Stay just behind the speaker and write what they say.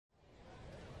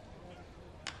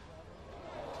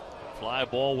Fly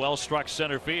ball well struck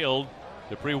center field.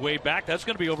 Dupree way back. That's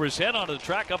going to be over his head onto the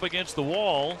track up against the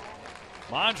wall.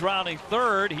 Mond's rounding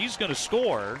third. He's going to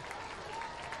score.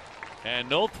 And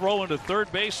no throw into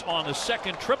third base on the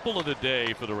second triple of the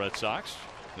day for the Red Sox.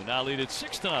 They now lead it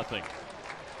 6-0.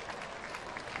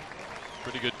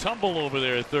 Pretty good tumble over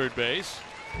there at third base.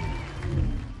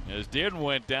 As Dearden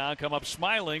went down, come up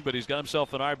smiling, but he's got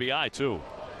himself an RBI too.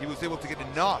 He was able to get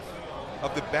enough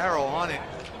of the barrel on it.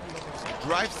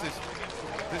 Drives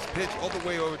this pitch all the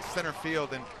way over to center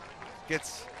field and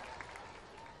gets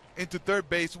into third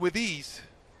base with ease.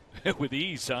 With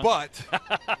ease, huh? But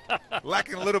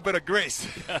lacking a little bit of grace.